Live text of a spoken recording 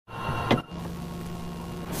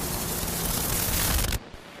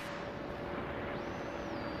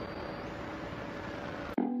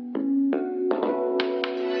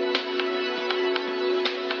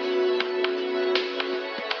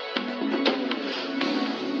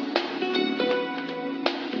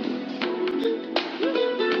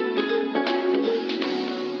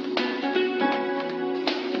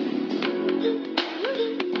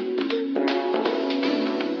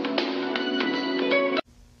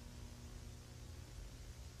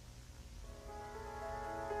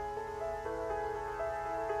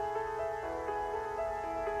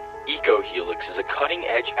EcoHelix is a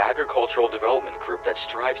cutting-edge agricultural development group that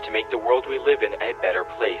strives to make the world we live in a better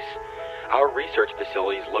place. Our research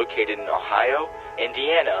facilities located in Ohio,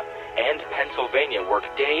 Indiana, and Pennsylvania work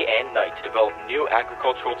day and night to develop new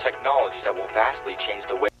agricultural technologies that will vastly change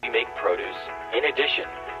the way we make produce. In addition,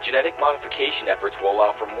 genetic modification efforts will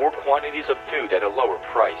allow for more quantities of food at a lower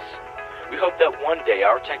price. We hope that one day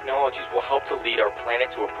our technologies will help to lead our planet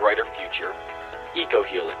to a brighter future.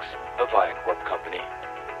 EcoHelix, a Viacorp company.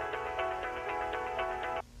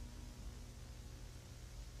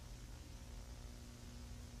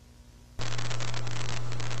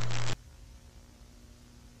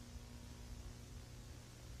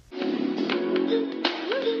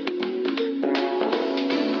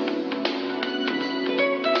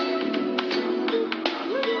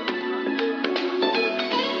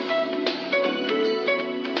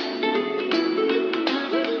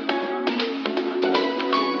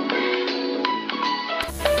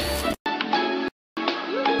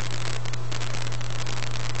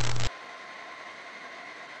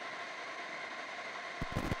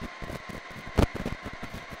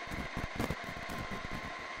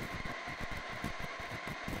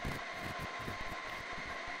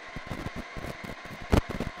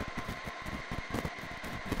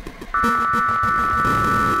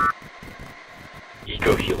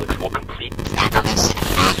 EcoHelix will complete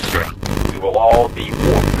we will all be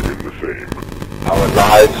one and the same. Our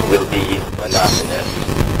lives will be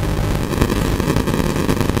monotonous.